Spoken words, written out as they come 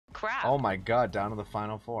crap. Oh my god, down to the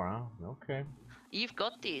final four, huh? Okay. You've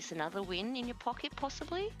got this. Another win in your pocket,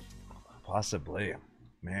 possibly? Possibly.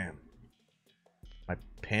 Man. My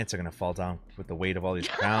pants are gonna fall down with the weight of all these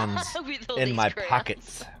crowns in my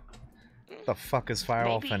pockets. What the fuck is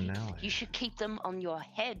Firewall finale? You should keep them on your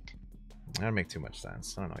head. That don't make too much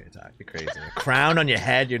sense. I don't know what you're talking. You're crazy. A crown on your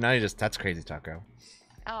head? You're not just. That's crazy, Taco.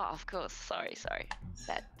 Oh, of course. Sorry.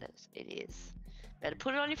 It is. Better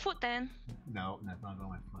put it on your foot then. No, that's not on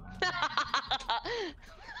my foot.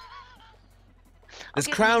 This I'll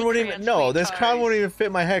give crown you wouldn't crowns even. for No, your this crown toes. wouldn't even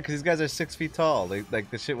fit my head because these guys are 6 feet tall. Like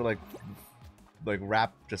the shit would like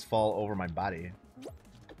wrap just fall over my body.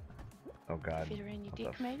 Oh god. Fit around your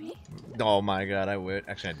dick, maybe? Oh my god, I would.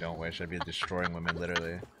 Actually, I don't wish. I'd be destroying women,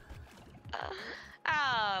 literally.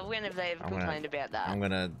 When have they ever complained about that?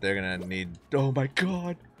 They're gonna need. Oh my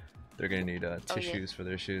god. They're gonna need tissues yeah. for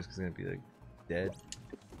their shoes because they're gonna be like dead.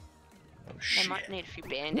 Oh They shit. might need a few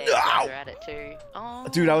band-aids while they're at it too. Oh.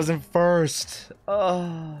 Dude, I was in first.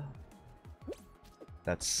 Oh.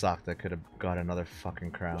 That sucked. I could have got another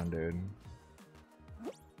fucking crown, dude.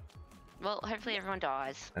 Well, hopefully everyone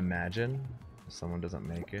dies. Imagine if someone doesn't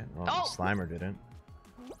make it. Well, Oh! Slimer didn't.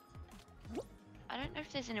 I don't know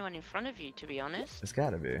if there's anyone in front of you, to be honest. There's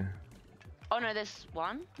gotta be. Oh no, there's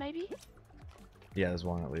one, maybe? Yeah, there's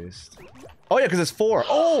one at least. Oh yeah, because it's 4.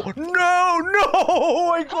 Oh no!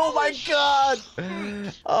 Like, oh my god!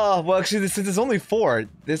 Oh well, actually, since it's only 4,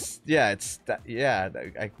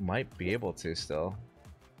 I might be able to still.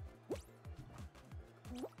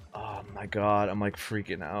 Oh my god, I'm like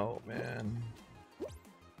freaking out, man.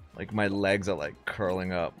 Like my legs are like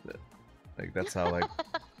curling up. Like that's how like.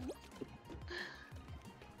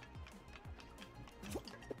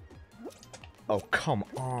 Oh come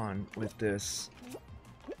on with this.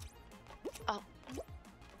 Oh.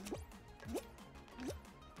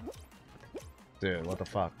 Dude, what the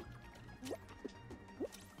fuck?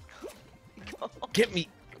 Get me!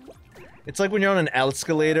 It's like when you're on an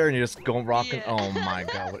escalator and you're just going rocking. Yeah. Oh my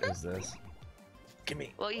god, what is this? Give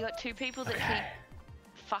me. Well, you got 2 people that keep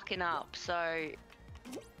fucking up, so...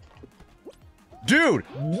 Dude,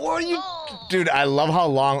 what are you? Oh. Dude, I love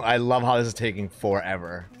how this is taking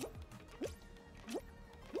forever.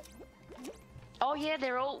 Oh yeah,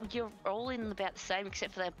 you're all in about the same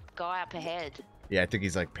except for that guy up ahead. Yeah, I think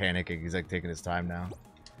he's like panicking. He's like taking his time now.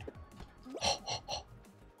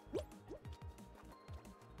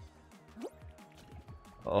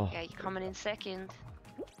 Oh. Yeah, you're coming in second.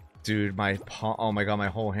 Dude, my palm. Oh my god, my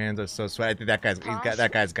whole hands are so sweaty. I think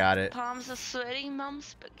that guy's got it. Palms are sweaty, mum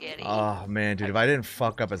spaghetti. Oh man, dude, if I didn't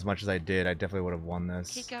fuck up as much as I did, I definitely would have won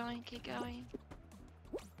this. Keep going, keep going.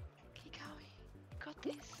 Keep going. Got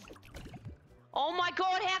this. Oh my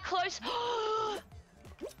god, how close! Oh!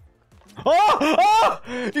 Oh!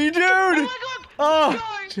 You dude! Oh my god! Oh!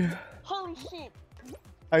 No! Holy shit!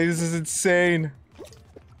 This is insane.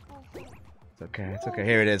 It's okay, it's okay.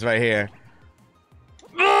 Here it is, right here.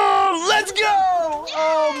 Oh, let's go!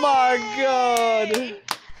 Oh my god!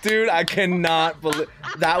 Dude, I cannot believe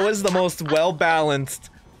that was the most well-balanced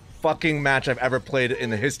fucking match I've ever played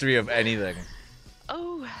in the history of anything.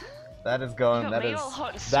 Oh. That is going. You got me all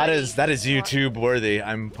hot and That sweaty. is YouTube worthy.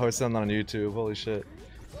 I'm posting on YouTube. Holy shit.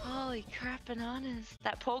 Holy crap, bananas!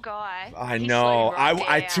 That poor guy. I he know. slowed right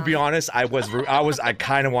I to be down. honest, I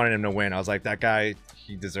kind of wanted him to win. I was like, that guy,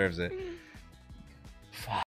 he deserves it.